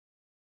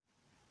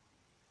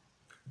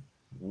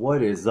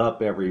What is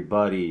up,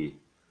 everybody?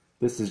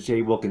 This is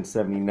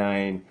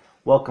JWilkins79.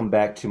 Welcome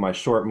back to my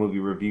short movie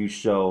review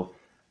show.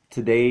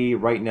 Today,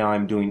 right now,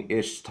 I'm doing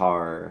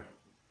Ishtar.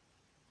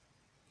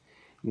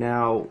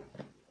 Now,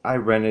 I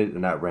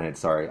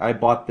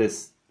bought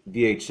this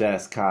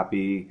VHS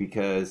copy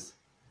because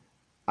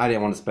I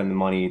didn't want to spend the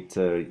money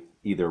to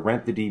either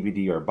rent the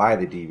DVD or buy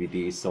the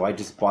DVD, so I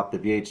just bought the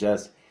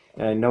VHS.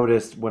 And I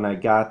noticed when I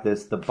got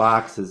this, the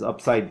box is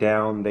upside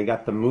down. They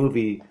got the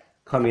movie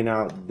coming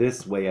out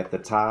this way at the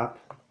top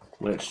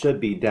when it should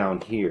be down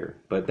here,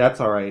 but that's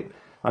all right.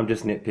 I'm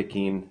just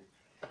nitpicking.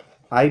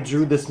 I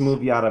drew this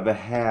movie out of a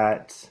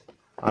hat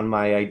on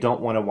my I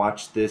Don't Want to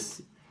Watch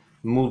This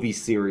movie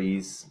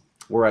series,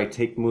 where I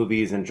take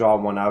movies and draw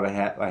one out of a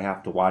hat I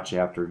have to watch, I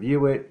have to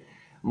review it.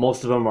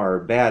 Most of them are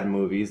bad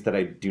movies that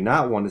I do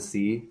not want to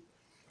see.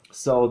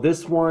 So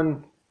this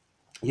one,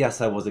 yes,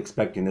 I was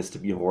expecting this to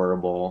be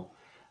horrible.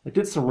 I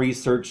did some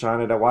research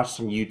on it. I watched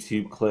some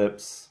YouTube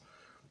clips.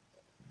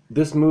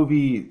 This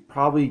movie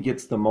probably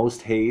gets the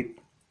most hate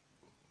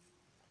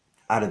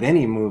out of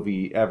any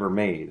movie ever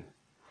made.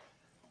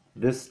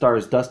 This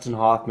stars Dustin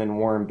Hoffman,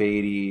 Warren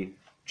Beatty,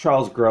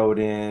 Charles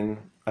Grodin.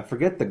 I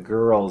forget the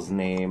girl's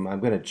name.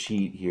 I'm going to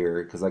cheat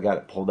here because I got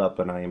it pulled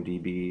up on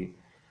IMDb.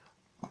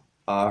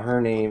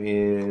 Her name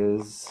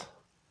is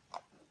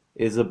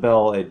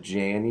Isabelle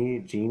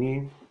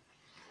Adjani.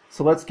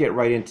 So let's get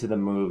right into the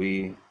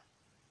movie.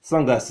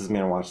 Sunglasses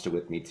Man watched it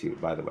with me too,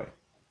 by the way.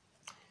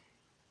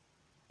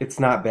 It's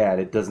not bad.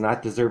 It does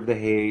not deserve the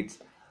hate.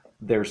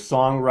 They're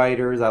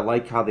songwriters. I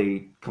like how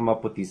they come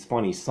up with these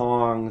funny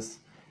songs.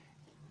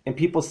 And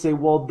people say,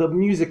 well, the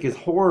music is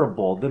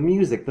horrible.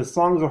 The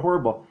songs are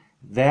horrible.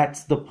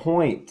 That's the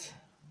point.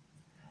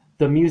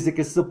 The music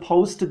is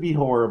supposed to be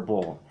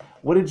horrible.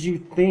 What did you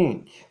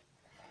think?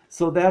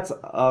 So that's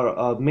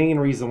a main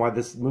reason why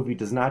this movie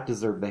does not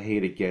deserve the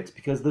hate it gets,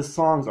 because the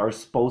songs are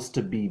supposed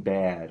to be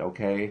bad,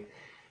 okay?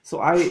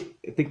 So I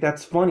think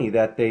that's funny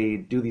that they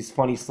do these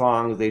funny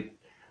songs.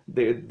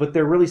 But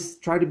they're really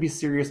try to be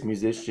serious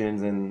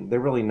musicians, and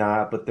they're really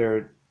not. But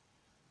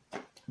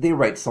they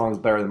write songs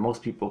better than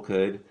most people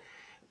could.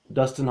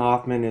 Dustin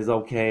Hoffman is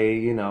okay,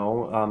 you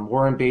know.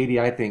 Warren Beatty,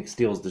 I think,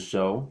 steals the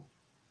show.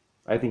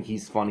 I think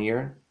he's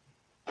funnier,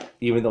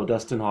 even though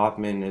Dustin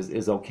Hoffman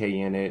is okay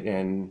in it.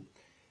 And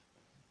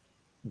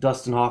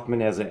Dustin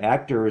Hoffman as an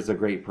actor is a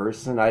great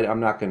person. I'm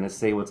not going to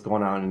say what's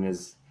going on in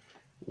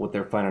what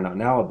they're finding out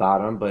now about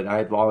him, but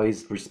I've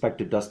always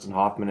respected Dustin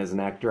Hoffman as an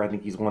actor. I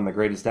think he's one of the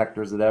greatest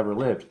actors that ever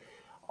lived.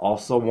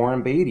 Also,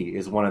 Warren Beatty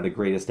is one of the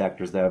greatest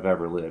actors that have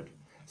ever lived.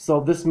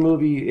 So this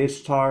movie,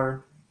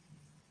 Ishtar,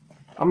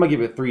 I'm going to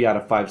give it 3 out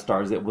of 5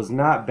 stars. It was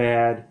not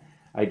bad.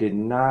 I did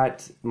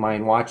not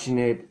mind watching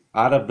it.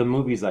 Out of the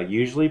movies I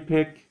usually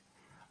pick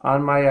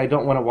on my I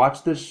Don't Want to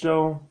Watch This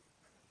show,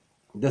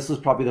 this was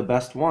probably the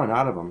best one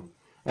out of them.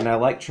 And I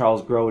like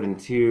Charles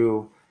Grodin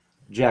too.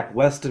 Jack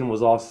Weston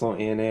was also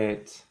in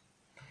it.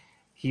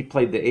 He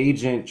played the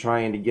agent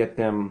trying to get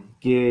them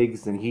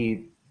gigs, and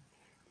he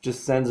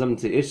just sends them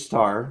to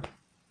Ishtar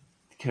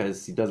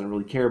because he doesn't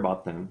really care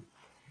about them.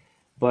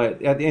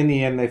 But in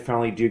the end, they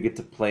finally do get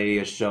to play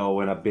a show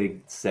in a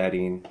big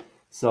setting.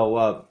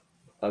 So,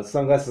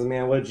 Sunglasses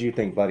Man, what did you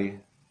think, buddy?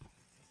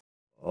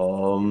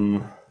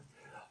 I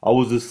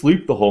was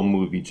asleep the whole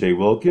movie, Jay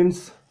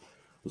Wilkins.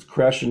 Was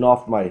crashing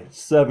off my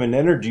 7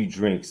 energy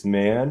drinks,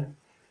 man.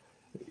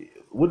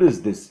 What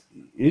is this?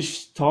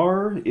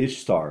 Ishtar?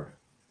 Ishtar.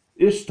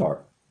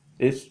 Ishtar.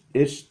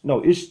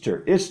 Ishtar.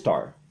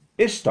 Ishtar.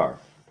 Ishtar.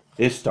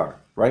 Ishtar.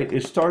 Right?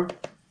 Ishtar?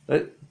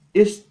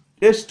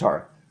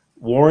 Ishtar.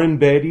 Warren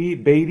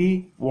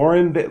Beatty.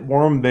 Warren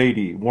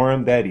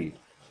Beatty.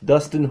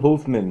 Dustin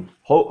Hoffman.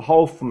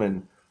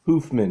 Hoffman.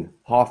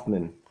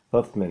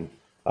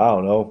 I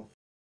don't know.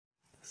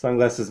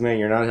 Sunglasses Man,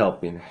 you're not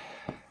helping.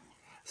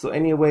 So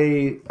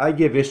anyway, I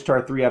give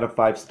Ishtar 3 out of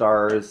 5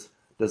 stars.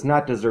 Does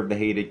not deserve the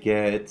hate it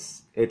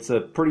gets. It's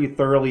a pretty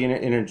thoroughly and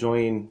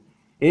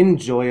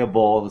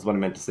enjoyable is what I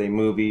meant to say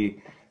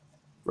movie.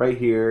 Right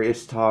here,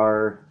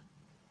 Ishtar.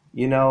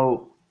 You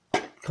know,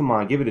 come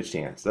on, give it a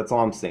chance. That's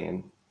all I'm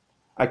saying.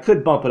 I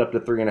could bump it up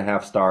to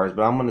 3.5 stars,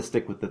 but I'm going to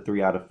stick with the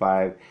 3 out of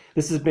 5.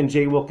 This has been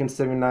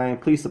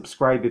JWilkins79. Please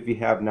subscribe if you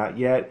have not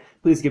yet.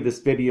 Please give this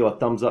video a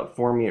thumbs up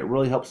for me. It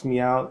really helps me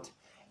out.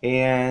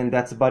 And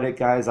that's about it,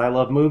 guys. I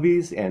love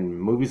movies,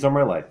 and movies are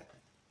my life.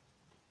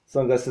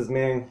 Sunglasses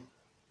Man,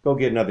 go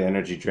get another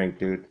energy drink,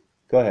 dude.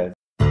 Go ahead.